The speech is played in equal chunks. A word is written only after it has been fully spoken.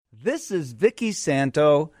This is Vicky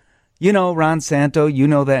Santo. You know Ron Santo, you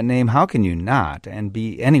know that name. How can you not and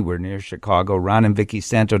be anywhere near Chicago? Ron and Vicky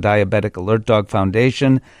Santo, Diabetic Alert Dog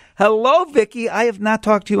Foundation. Hello, Vicky. I have not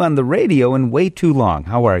talked to you on the radio in way too long.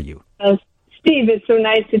 How are you? Steve, it's so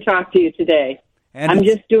nice to talk to you today. And I'm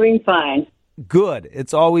just doing fine. Good.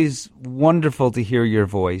 It's always wonderful to hear your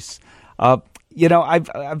voice.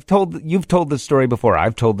 You've told this story before.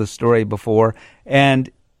 I've told this story before,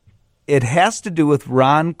 and it has to do with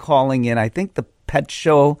Ron calling in. I think the pet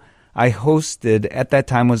show I hosted at that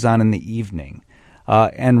time was on in the evening,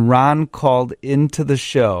 and Ron called into the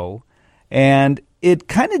show, and it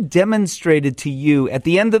kind of demonstrated to you at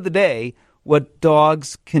the end of the day what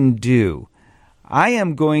dogs can do. I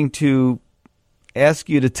am going to ask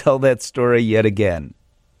you to tell that story yet again.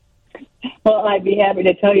 Well, I'd be happy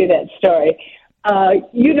to tell you that story.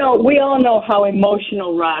 We all know how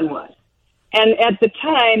emotional Ron was. And at the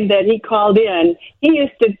time that he called in, he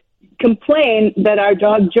used to complain that our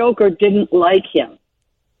dog Joker didn't like him.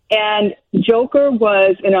 And Joker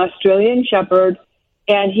was an Australian Shepherd,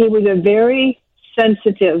 and he was a very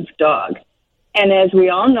sensitive dog. And as we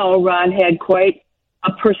all know, Ron had quite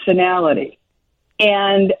a personality.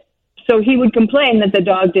 And so he would complain that the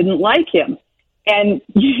dog didn't like him. And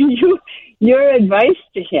your advice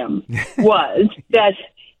to him was that,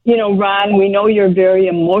 Ron, we know you're very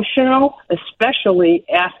emotional, especially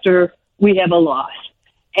after we have a loss.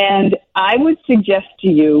 And I would suggest to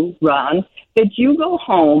you, Ron, that you go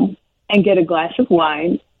home and get a glass of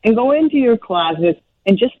wine and go into your closet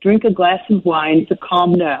and just drink a glass of wine to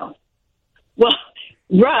calm down. Well,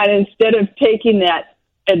 Ron, instead of taking that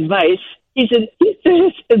advice, his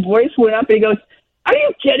voice went up and he goes, "Are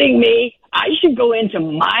you kidding me? I should go into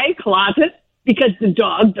my closet because the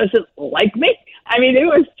dog doesn't like me?" I mean, it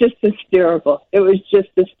was just hysterical.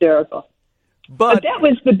 But that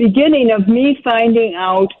was the beginning of me finding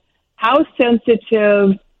out how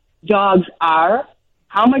sensitive dogs are,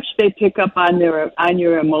 how much they pick up on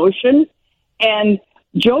your emotions. And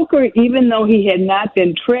Joker, even though he had not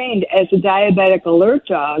been trained as a diabetic alert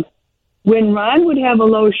dog, when Ron would have a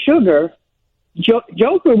low sugar,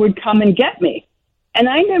 Joker would come and get me. And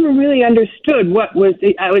I never really understood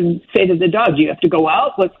I would say to the dog, "Do you have to go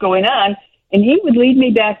out? What's going on?" And he would lead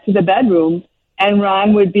me back to the bedroom, and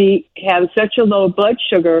Ron would have such a low blood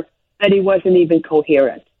sugar that he wasn't even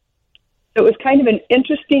coherent. So it was kind of an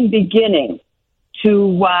interesting beginning to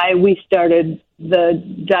why we started the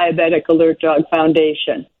Diabetic Alert Dog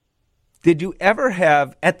Foundation. Did you ever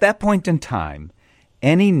have, at that point in time,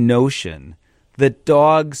 any notion that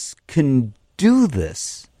dogs can do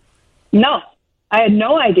this? No, I had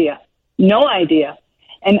no idea.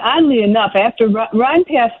 And oddly enough, after Ron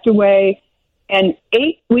passed away, and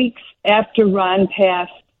 8 weeks after Ron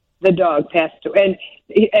passed, the dog passed away.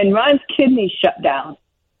 And Ron's kidney shut down,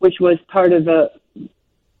 which was part of the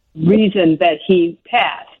reason that he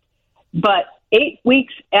passed. But 8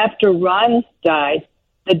 weeks after Ron died,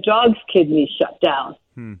 the dog's kidney shut down.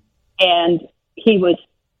 And he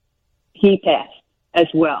passed as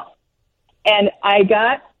well. And I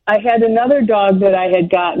had another dog that I had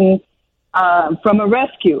gotten from a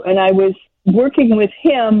rescue, and I was working with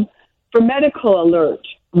him for medical alert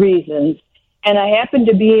reasons. And I happened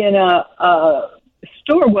to be in a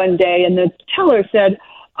store one day, and the teller said,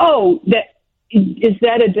 "Oh, is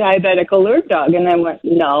that a diabetic alert dog?" And I went,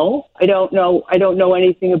 "No, I don't know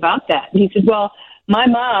anything about that." And he said, "Well, my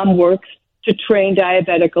mom works to train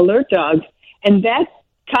diabetic alert dogs." And that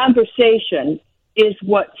conversation is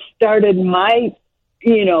what started my,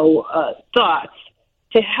 thoughts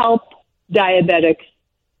to help diabetics,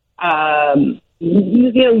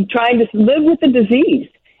 trying to live with the disease.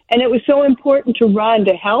 And it was so important to Ron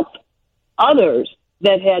to help others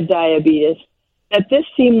that had diabetes that this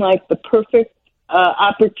seemed like the perfect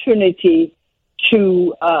opportunity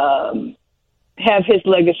to have his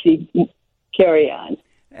legacy carry on.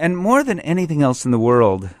 And more than anything else in the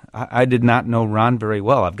world, I did not know Ron very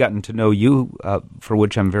well. I've gotten to know you, for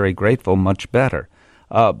which I'm very grateful, much better.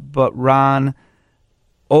 But Ron,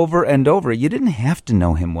 over and over, you didn't have to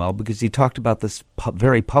know him well because he talked about this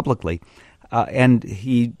very publicly. And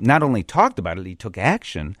he not only talked about it, he took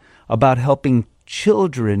action about helping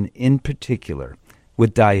children in particular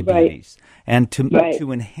with diabetes and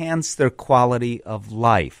to enhance their quality of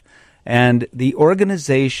life. And the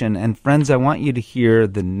organization, and friends, I want you to hear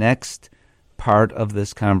the next part of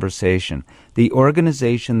this conversation. The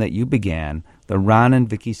organization that you began, the Ron and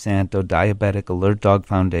Vicky Santo Diabetic Alert Dog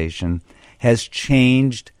Foundation, has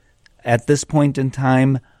changed, at this point in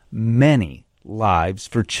time, many lives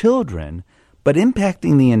for children, but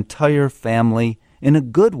impacting the entire family in a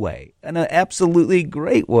good way, in an absolutely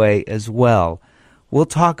great way as well. We'll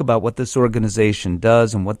talk about what this organization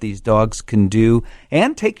does and what these dogs can do,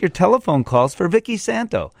 and take your telephone calls for Vicki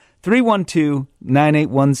Santo.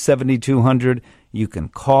 312-981-7200. You can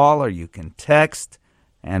call or you can text,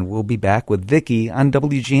 and we'll be back with Vicki on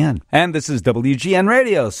WGN. And this is WGN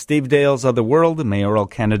Radio. Steve Dale's Other World. Mayoral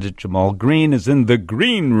candidate Jamal Green is in the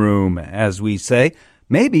green room, as we say.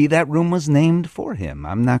 Maybe that room was named for him.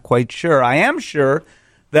 I'm not quite sure. I am sure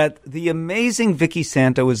that the amazing Vicki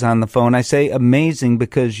Santo is on the phone. I say amazing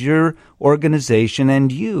because your organization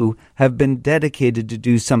and you have been dedicated to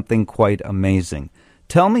do something quite amazing.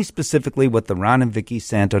 Tell me specifically what the Ron and Vicki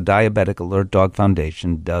Santo Diabetic Alert Dog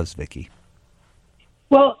Foundation does, Vicki.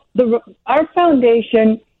 Well, our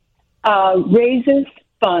foundation raises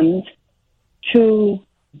funds to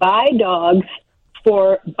buy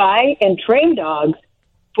and train dogs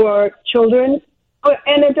for children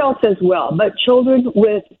and adults as well, but children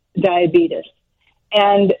with diabetes.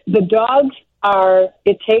 And the dogs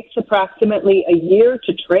it takes approximately a year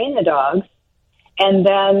to train the dogs, and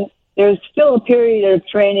then there's still a period of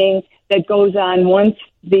training that goes on once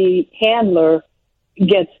the handler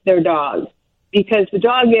gets their dog, because the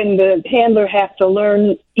dog and the handler have to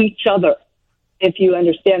learn each other, if you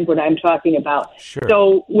understand what I'm talking about. Sure.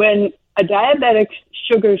 So when a diabetic's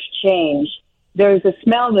sugars change, there's a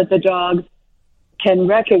smell that the dog can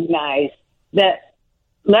recognize that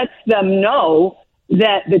lets them know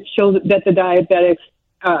that the diabetics'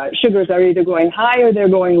 sugars are either going high or they're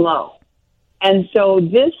going low. And so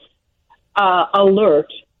this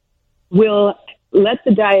alert will let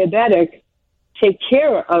the diabetic take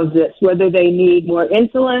care of this, whether they need more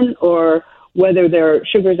insulin or whether their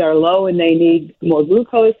sugars are low and they need more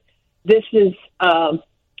glucose. This is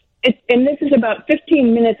this is about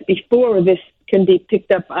 15 minutes before this can be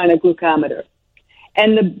picked up on a glucometer.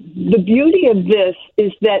 And the beauty of this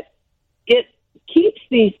is that it keeps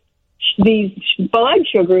these blood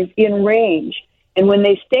sugars in range. And when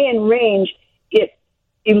they stay in range, it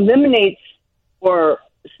eliminates or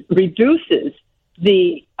reduces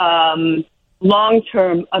the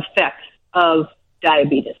long-term effects of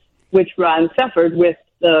diabetes, which Ron suffered with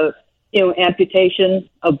the amputation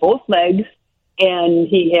of both legs, and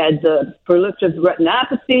he had the proliferative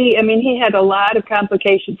retinopathy. I mean, he had a lot of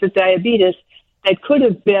complications with diabetes that could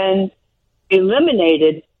have been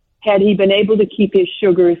eliminated had he been able to keep his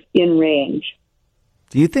sugars in range.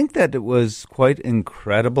 Do you think that it was quite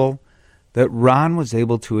incredible that Ron was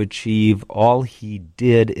able to achieve all he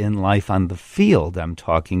did in life on the field I'm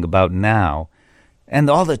talking about now, and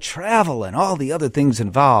all the travel and all the other things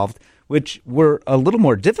involved, which were a little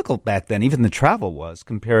more difficult back then, even the travel was,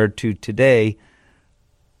 compared to today,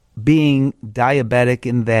 being diabetic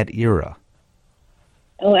in that era?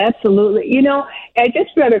 Oh, absolutely. I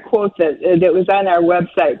just read a quote that was on our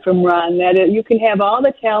website from Ron, that you can have all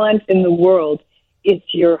the talent in the world. It's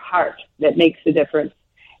your heart that makes the difference.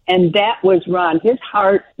 And that was Ron. His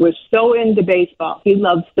heart was so into baseball. He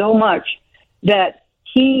loved so much that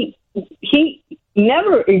he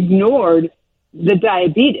never ignored the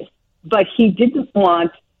diabetes, but he didn't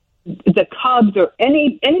want the Cubs or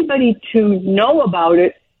anybody to know about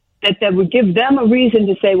it, that would give them a reason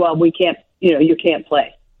to say, well, we can't, you can't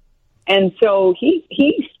play. And so he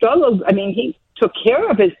struggled. I mean, he took care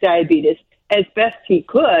of his diabetes as best he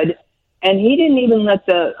could, and he didn't even let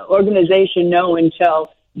the organization know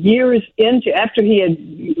until years after he had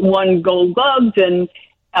won Gold Gloves, and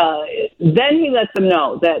then he let them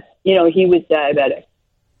know that, he was diabetic.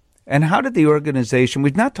 And how did the organization,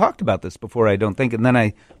 we've not talked about this before, I don't think, and then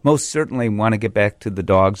I most certainly want to get back to the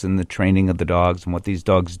dogs and the training of the dogs and what these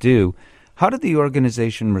dogs do. How did the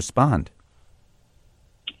organization respond?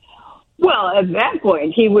 Well, at that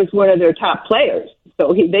point, he was one of their top players.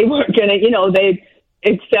 So they weren't going to, they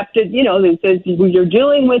accepted, they said, you're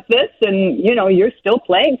dealing with this and, you're still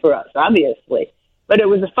playing for us, obviously. But it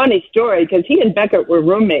was a funny story because he and Beckert were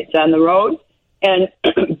roommates on the road, and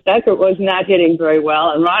Beckert was not hitting very well,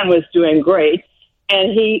 and Ron was doing great.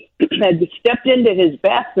 And he had stepped into his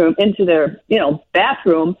bathroom, into their,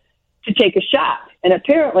 bathroom to take a shot. And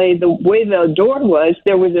apparently the way the door was,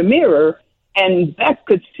 there was a mirror, and Beck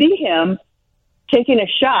could see him taking a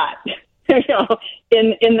shot,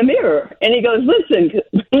 in the mirror. And he goes, listen,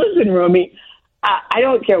 Romy, I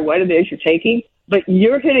don't care what it is you're taking, but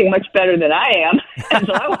you're hitting much better than I am. And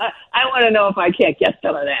so I want to know if I can't get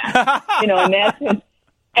some of that,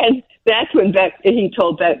 and that's when he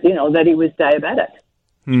told Beck, that he was diabetic.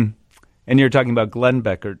 And you're talking about Glenn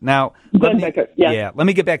Beckert. Now, Beckert, yeah. Yeah, let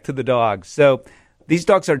me get back to the dogs. So these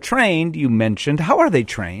dogs are trained, you mentioned. How are they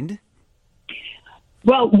trained?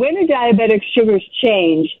 Well, when a diabetic's sugars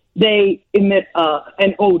change, they emit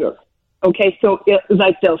an odor. Okay, so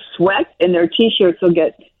like they'll sweat and their T-shirts will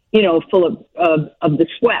get, full of the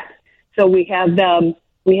sweat. So we have the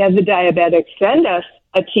diabetics send us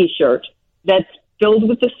a T-shirt that's filled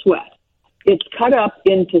with the sweat. It's cut up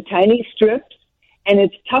into tiny strips and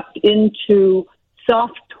it's tucked into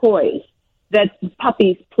soft toys that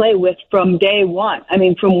puppies play with from day one. I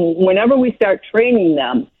mean, from whenever we start training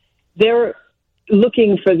them, they're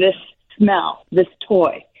looking for this smell, this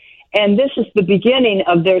toy. And this is the beginning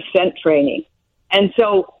of their scent training. And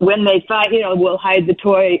so when they find, we'll hide the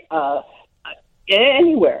toy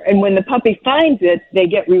anywhere. And when the puppy finds it, they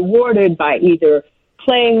get rewarded by either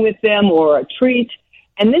playing with them or a treat.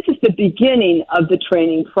 And this is the beginning of the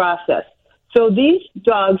training process. So these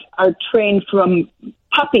dogs are trained from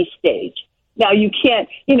puppy stage. Now you can't,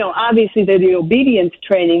 obviously the obedience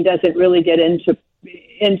training doesn't really get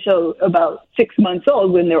until about 6 months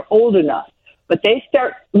old when they're old enough. But they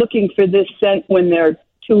start looking for this scent when they're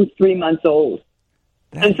 2-3 months old.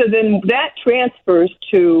 And so then that transfers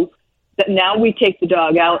to that. Now we take the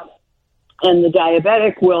dog out and the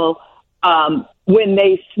diabetic will, when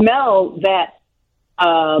they smell that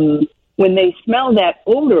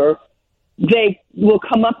odor, they will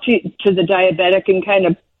come up to the diabetic and kind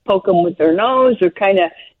of poke them with their nose or kind of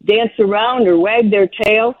dance around or wag their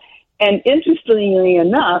tail. And interestingly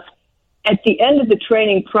enough, at the end of the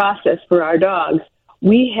training process for our dogs,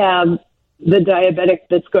 we have the diabetic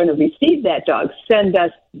that's going to receive that dog send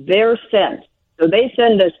us their scent. So they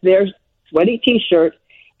send us their sweaty T-shirt,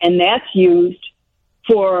 and that's used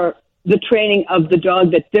for the training of the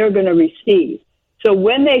dog that they're going to receive. So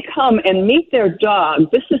when they come and meet their dog,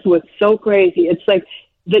 this is what's so crazy. It's like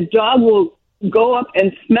the dog will go up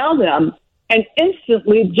and smell them and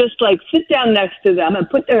instantly just like sit down next to them and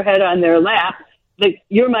put their head on their lap. Like,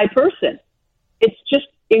 you're my person. It's just,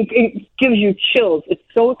 it gives you chills. It's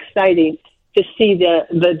so exciting to see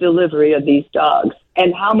the delivery of these dogs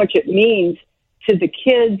and how much it means to the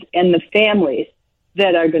kids and the families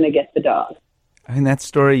that are going to get the dog. I mean, that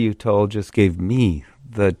story you told just gave me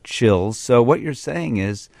the chills. So what you're saying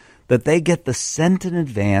is that they get the scent in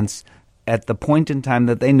advance at the point in time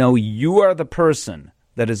that they know you are the person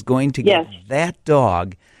that is going to get that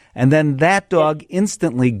dog. And then that dog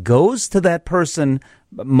instantly goes to that person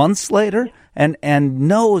months later and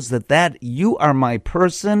knows that you are my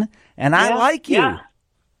person and I like you. Yeah.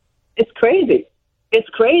 It's crazy. It's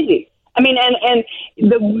crazy. I mean, and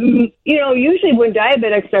usually when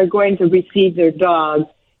diabetics are going to receive their dog,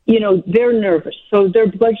 they're nervous. So their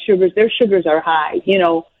blood sugars, their sugars are high,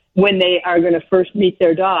 when they are going to first meet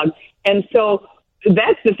their dog. And so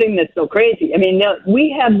that's the thing that's so crazy. I mean,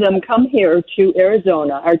 we have them come here to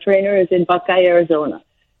Arizona. Our trainer is in Buckeye, Arizona.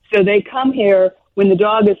 So they come here when the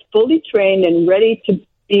dog is fully trained and ready to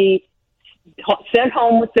be sent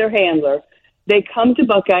home with their handler. They come to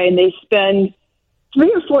Buckeye and they spend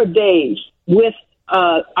 3 or 4 days with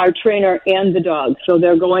our trainer and the dog. So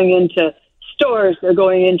they're going into stores, they're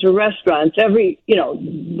going into restaurants. They're going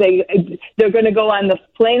to go on the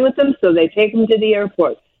plane with them, so they take them to the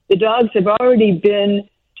airport. The dogs have already been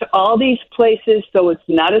to all these places, so it's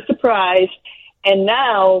not a surprise. And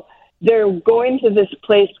now they're going to this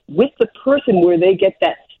place with the person where they get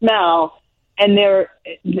that smell, and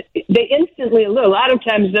they instantly alert. A lot of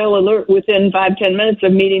times they'll alert within 5-10 minutes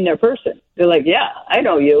of meeting their person. They're like, yeah, I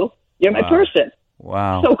know you. You're my person.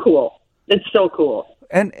 Wow. So cool. It's so cool.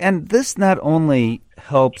 And this not only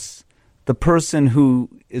helps the person who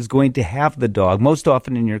is going to have the dog, most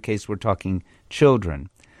often in your case we're talking children,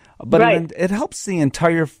 but it helps the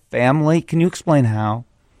entire family. Can you explain how?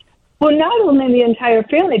 Well, not only the entire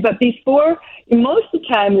family, but most of the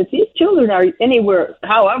time, if these children are anywhere,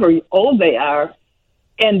 however old they are,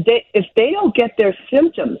 and if they don't get their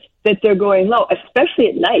symptoms that they're going low, especially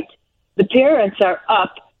at night, the parents are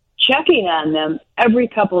up checking on them every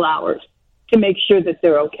couple hours to make sure that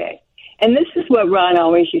they're okay. And this is what Ron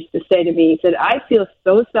always used to say to me. He said, I feel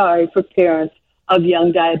so sorry for parents of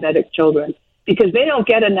young diabetic children because they don't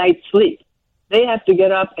get a night's sleep. They have to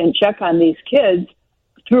get up and check on these kids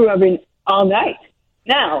all night.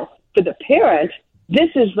 Now, for the parent, this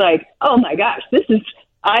is like, oh my gosh, this is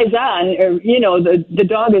eyes on, or, the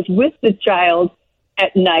dog is with the child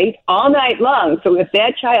at night, all night long. So if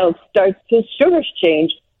that child starts his sugars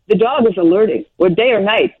change, the dog is alerting, or day or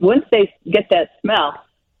night. Once they get that smell,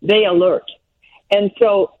 they alert. And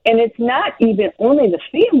it's not even only the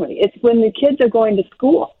family. It's when the kids are going to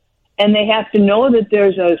school, and they have to know that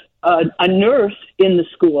there's a nurse in the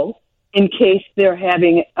school in case they're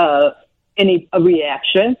having a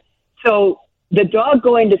reaction. So the dog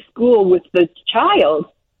going to school with the child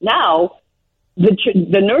now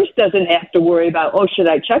the nurse doesn't have to worry about, oh, should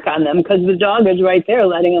I check on them? Because the dog is right there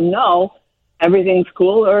letting them know everything's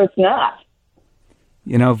cool or it's not.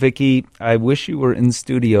 You know, Vicki, I wish you were in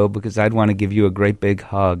studio because I'd want to give you a great big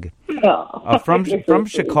hug. Oh, From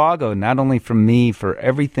Chicago, not only from me, for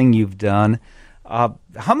everything you've done.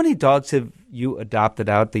 How many dogs have you adopted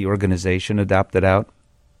out, the organization adopted out?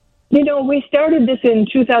 You know, we started this in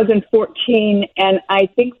 2014, and I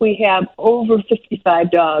think we have over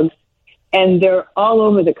 55 dogs, and they're all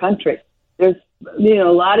over the country. There's, you know,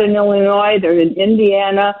 a lot in Illinois, they're in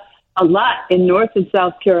Indiana, a lot in North and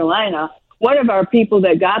South Carolina. One of our people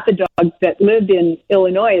that got the dog that lived in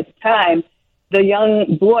Illinois at the time, the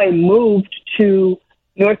young boy moved to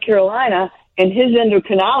North Carolina, and his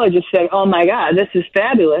endocrinologist said, oh, my God, this is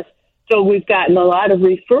fabulous. So we've gotten a lot of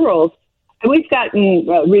referrals. And we've gotten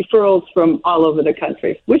referrals from all over the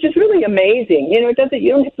country, which is really amazing. You know, you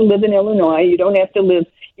don't have to live in Illinois. You don't have to, be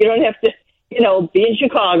in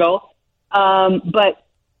Chicago. But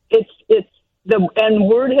and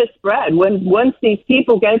word has spread. Once these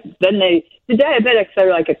people get, the diabetics are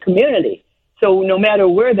like a community. So no matter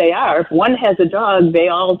where they are, if one has a dog, they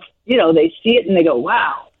all, they see it and they go,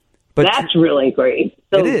 wow, that's really great.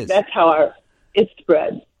 So it is. That's how it's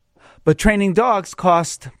spread. But training dogs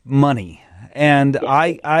cost money. And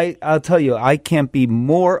I'll tell you, I can't be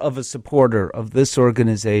more of a supporter of this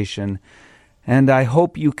organization. And I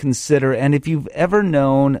hope you consider, and if you've ever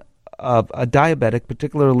known a diabetic,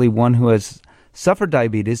 particularly one who has suffered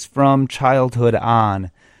diabetes from childhood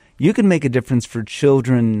on, you can make a difference for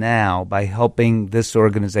children now by helping this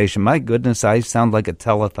organization. My goodness, I sound like a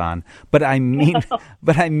telethon, but I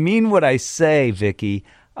mean what I say, Vicki.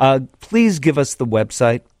 Please give us the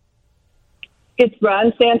website. It's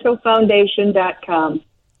RonSantoFoundation.com.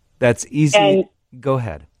 That's easy. And, go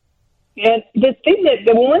ahead. And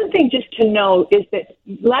the one thing just to know is that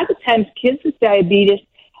a lot of times kids with diabetes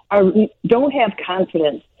don't have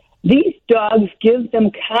confidence. These dogs give them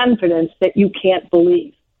confidence that you can't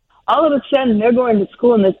believe. All of a sudden, they're going to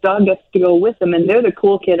school, and this dog gets to go with them, and they're the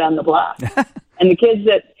cool kid on the block. And the kids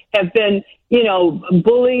that have been,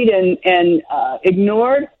 bullied and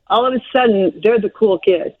ignored, all of a sudden, they're the cool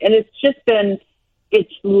kids. And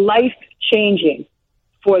it's life-changing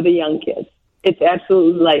for the young kids. It's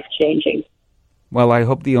absolutely life-changing. Well, I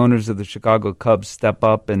hope the owners of the Chicago Cubs step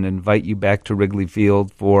up and invite you back to Wrigley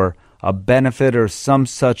Field for a benefit or some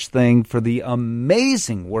such thing for the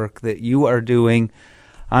amazing work that you are doing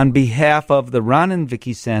on behalf of the Ron and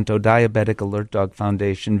Vicki Santo Diabetic Alert Dog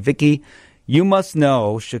Foundation. Vicki, you must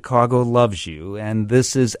know Chicago loves you, and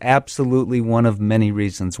this is absolutely one of many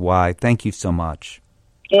reasons why. Thank you so much.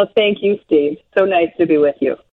 Well, thank you, Steve. So nice to be with you.